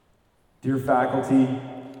Dear faculty,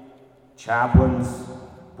 chaplains,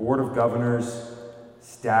 board of governors,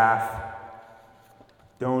 staff,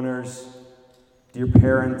 donors, dear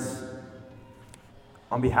parents,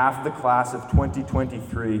 on behalf of the class of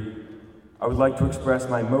 2023, I would like to express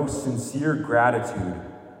my most sincere gratitude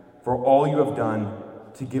for all you have done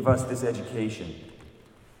to give us this education.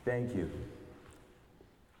 Thank you.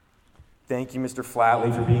 Thank you, Mr.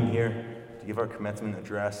 Flatley, for being here to give our commencement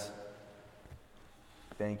address.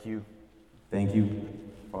 Thank you. Thank you,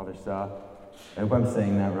 Father Sa. I hope I'm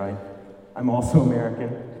saying that right. I'm also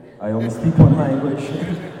American. I only speak one language.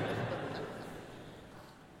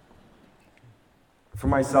 For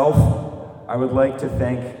myself, I would like to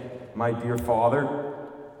thank my dear father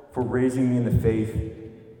for raising me in the faith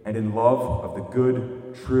and in love of the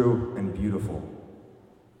good, true, and beautiful.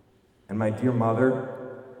 And my dear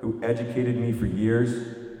mother, who educated me for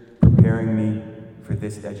years, preparing me for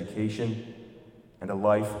this education and a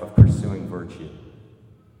life of pursuing virtue.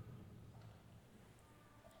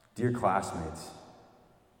 Dear classmates,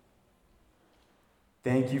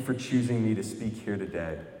 thank you for choosing me to speak here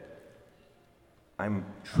today. I'm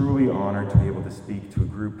truly honored to be able to speak to a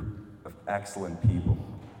group of excellent people.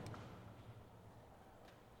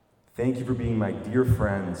 Thank you for being my dear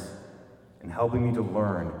friends and helping me to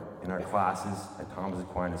learn in our classes at Thomas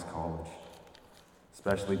Aquinas College,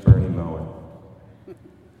 especially Bernie Moen.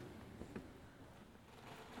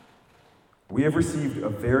 We have received a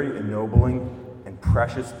very ennobling and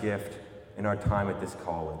precious gift in our time at this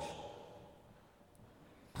college.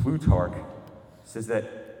 Plutarch says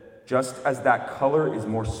that just as that color is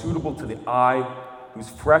more suitable to the eye, whose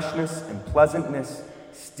freshness and pleasantness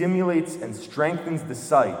stimulates and strengthens the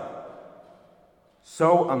sight,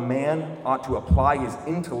 so a man ought to apply his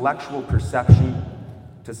intellectual perception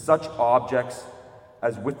to such objects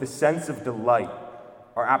as with the sense of delight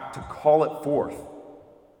are apt to call it forth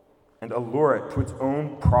and allure it to its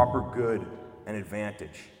own proper good and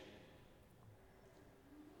advantage.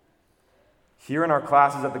 Here in our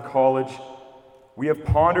classes at the college, we have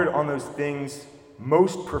pondered on those things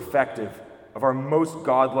most perfective of our most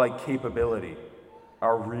godlike capability,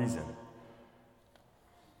 our reason.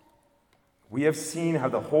 We have seen how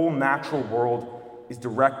the whole natural world is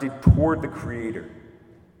directed toward the Creator.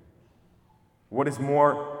 What is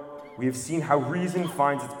more, we have seen how reason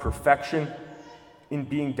finds its perfection in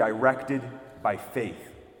being directed by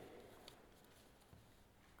faith.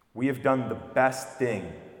 We have done the best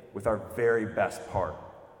thing with our very best part.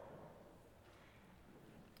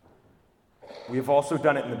 We have also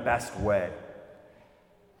done it in the best way.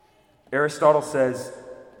 Aristotle says,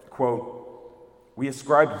 quote, "We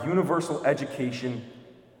ascribe universal education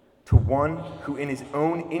to one who in his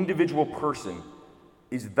own individual person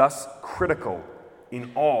is thus critical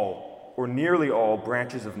in all or nearly all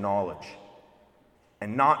branches of knowledge,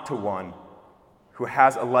 and not to one who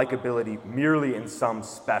has a like ability merely in some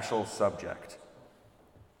special subject."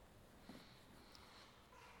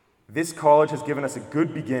 This college has given us a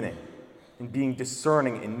good beginning in being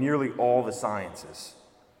discerning in nearly all the sciences.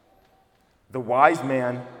 The wise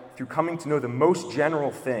man, through coming to know the most general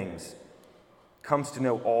things, comes to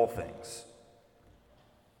know all things.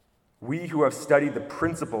 We who have studied the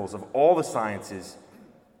principles of all the sciences,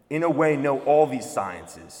 in a way know all these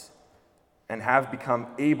sciences, and have become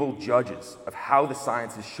able judges of how the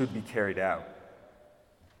sciences should be carried out.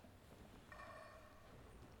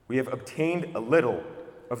 We have obtained a little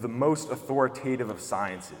of the most authoritative of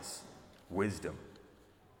sciences, wisdom.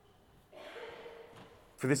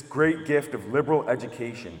 For this great gift of liberal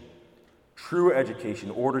education, true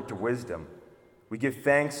education ordered to wisdom, we give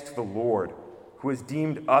thanks to the Lord, who has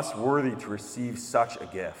deemed us worthy to receive such a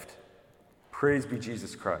gift. Praise be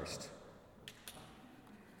Jesus Christ.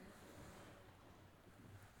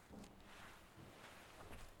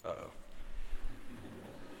 Uh-oh.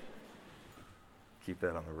 Keep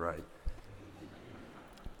that on the right.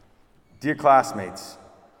 Dear classmates,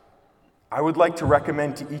 I would like to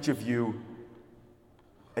recommend to each of you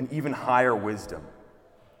an even higher wisdom,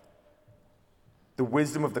 the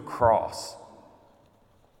wisdom of the cross,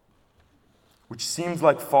 which seems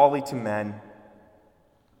like folly to men,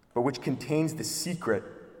 but which contains the secret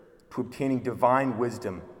to obtaining divine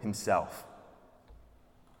wisdom himself.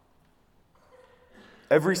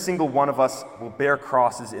 Every single one of us will bear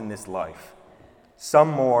crosses in this life,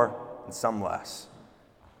 some more and some less.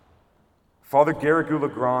 Father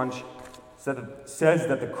Garrigou-Lagrange says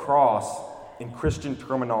that the cross, in Christian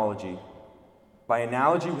terminology, by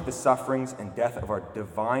analogy with the sufferings and death of our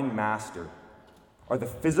divine Master, are the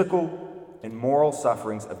physical and moral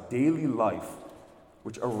sufferings of daily life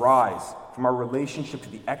which arise from our relationship to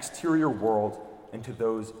the exterior world and to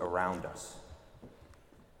those around us.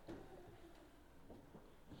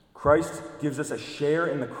 Christ gives us a share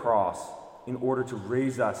in the cross in order to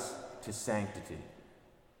raise us to sanctity.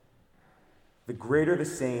 The greater the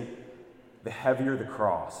saint, the heavier the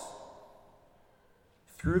cross.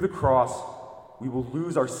 Through the cross, we will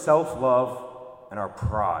lose our self-love and our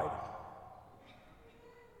pride.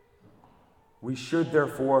 We should,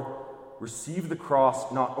 therefore, receive the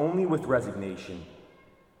cross not only with resignation,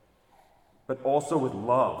 but also with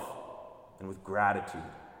love and with gratitude.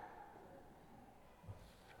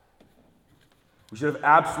 We should have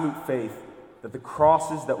absolute faith that the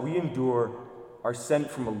crosses that we endure are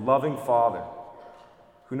sent from a loving Father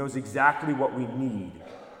who knows exactly what we need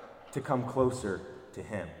to come closer to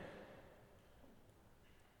Him.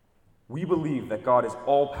 We believe that God is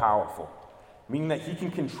all-powerful, meaning that He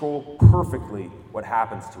can control perfectly what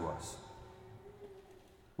happens to us.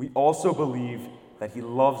 We also believe that He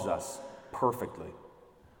loves us perfectly.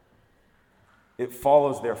 It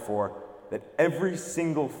follows, therefore, that every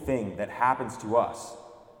single thing that happens to us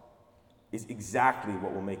is exactly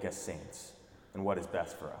what will make us saints and what is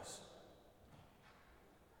best for us.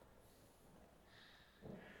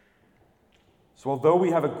 So although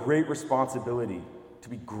we have a great responsibility to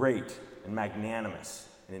be great and magnanimous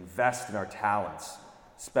and invest in our talents,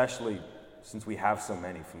 especially since we have so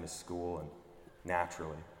many from this school and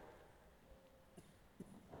naturally,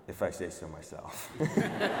 if I say so myself.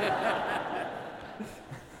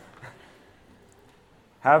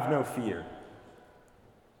 Have no fear.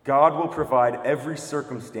 God will provide every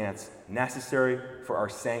circumstance necessary for our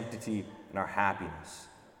sanctity and our happiness.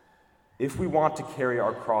 If we want to carry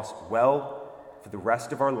our cross well for the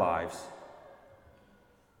rest of our lives,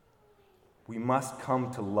 we must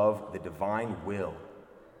come to love the divine will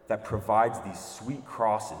that provides these sweet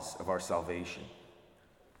crosses of our salvation.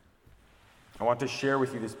 I want to share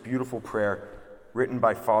with you this beautiful prayer written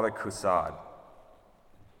by Father Caussade.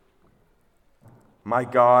 My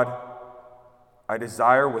God, I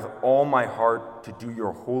desire with all my heart to do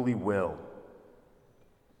your holy will.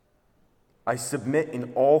 I submit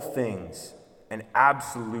in all things and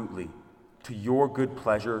absolutely to your good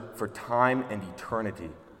pleasure for time and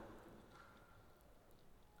eternity.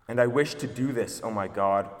 And I wish to do this, O my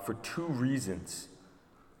God, for two reasons.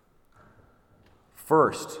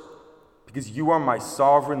 First, because you are my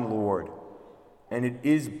sovereign Lord, and it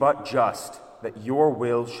is but just that your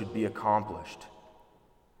will should be accomplished.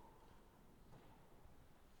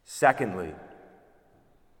 Secondly,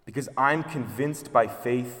 because I'm convinced by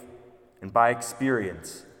faith and by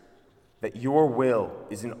experience that your will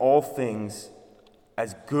is in all things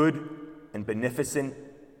as good and beneficent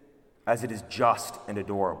as it is just and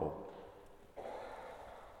adorable.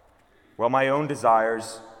 While my own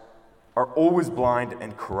desires are always blind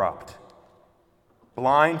and corrupt.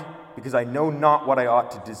 Blind because I know not what I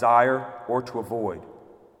ought to desire or to avoid.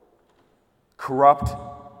 Corrupt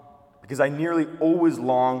because I nearly always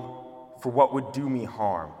long for what would do me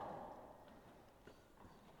harm.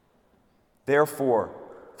 Therefore,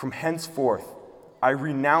 from henceforth, I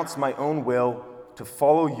renounce my own will to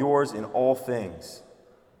follow yours in all things.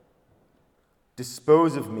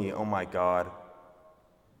 Dispose of me, O my God,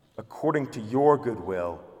 according to your good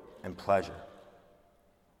will and pleasure.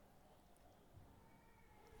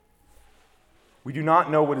 We do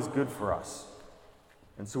not know what is good for us,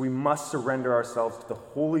 and so we must surrender ourselves to the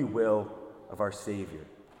holy will of our Savior.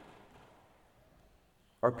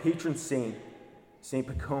 Our patron saint, St.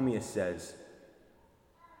 Pachomius, says,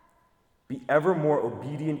 "Be ever more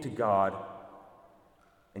obedient to God,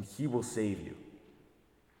 and He will save you."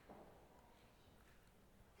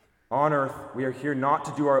 On earth, we are here not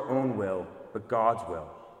to do our own will, but God's will.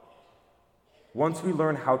 Once we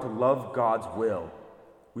learn how to love God's will,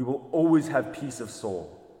 we will always have peace of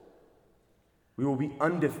soul. We will be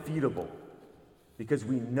undefeatable because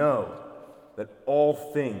we know that all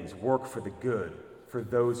things work for the good for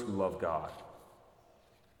those who love God.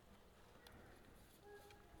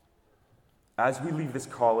 As we leave this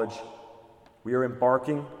college, we are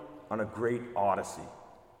embarking on a great odyssey.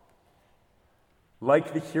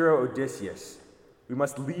 Like the hero Odysseus, we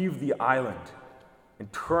must leave the island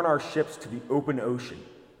and turn our ships to the open ocean.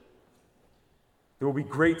 There will be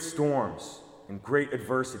great storms and great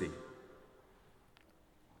adversity.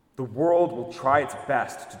 The world will try its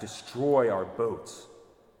best to destroy our boats.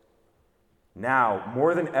 Now,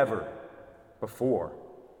 more than ever before,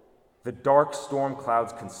 the dark storm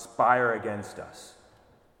clouds conspire against us.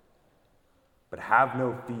 But have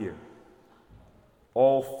no fear.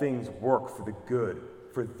 All things work for the good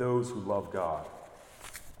for those who love God.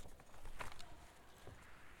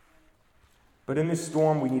 But in this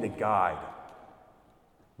storm, we need a guide.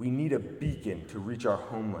 We need a beacon to reach our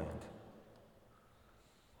homeland.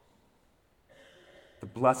 The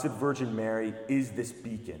Blessed Virgin Mary is this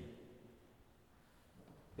beacon.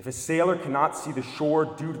 If a sailor cannot see the shore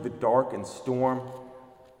due to the dark and storm,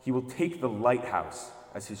 he will take the lighthouse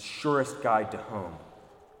as his surest guide to home.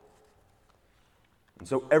 And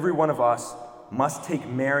so every one of us must take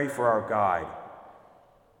Mary for our guide.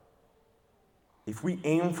 If we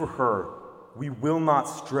aim for her, we will not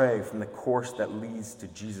stray from the course that leads to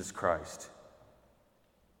Jesus Christ.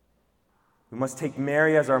 We must take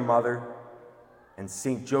Mary as our mother and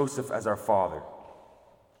St. Joseph as our father.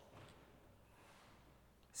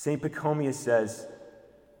 St. Pachomius says,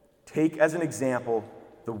 "Take as an example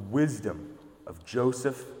the wisdom of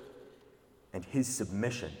Joseph and his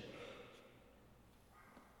submission.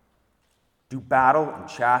 Do battle in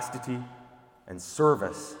chastity and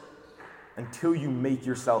service until you make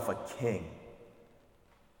yourself a king."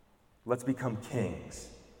 Let's become kings.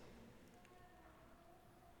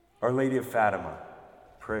 Our Lady of Fatima,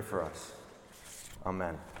 pray for us.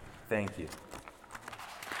 Amen. Thank you.